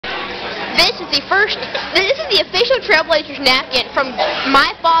This is the official Trailblazers napkin from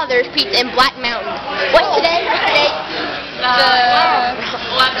my father's pizza in Black Mountain. What's today?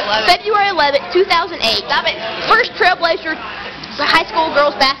 February 11th, 2008. Stop it. First Trailblazer high school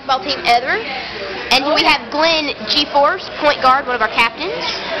girls basketball team ever. And we have Glenn G. Force, point guard, one of our captains.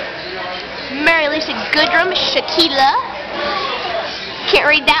 Mary Lisa Goodrum, Shaquila. Can't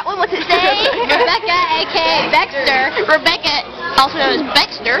read that one. What's it say? Rebecca, a.k.a. Baxter. Rebecca, also known as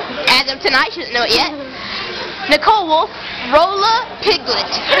Baxter. As of tonight, she doesn't know it yet. Nicole Wolf, Rolla Piglet.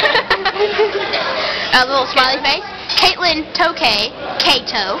 A little smiley face. Caitlin Tokay,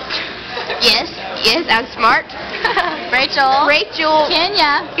 Kato. Yes, I'm smart. Rachel.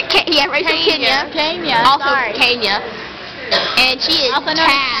 Kenya. Rachel Kenya. Also sorry. Kenya. And she is also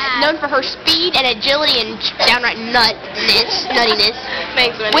known for her speed and agility and downright nuttiness.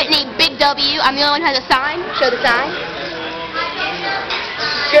 Thanks, Whitney, Big W. I'm the only one who has a sign. Show the sign.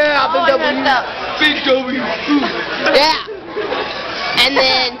 Yeah, Big W. Yeah. And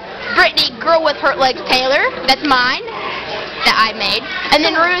then Brittany, Girl with Hurt Legs Taylor. That's mine. That I made. And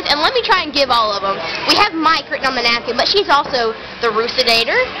then Ruth, and let me try and give all of them. We have Mike written on the napkin, but she's also the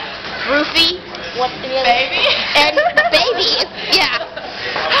Rucidator. Roofie. What's the other? Baby. And Baby. Yeah.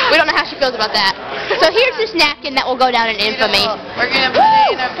 We don't know how she feels about that. So here's this napkin that will go down in infamy. We're going to put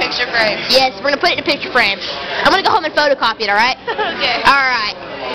it in a picture frame. Yes, we're going to put it in a picture frame. I'm going to go home and photocopy it, alright? Okay. Alright.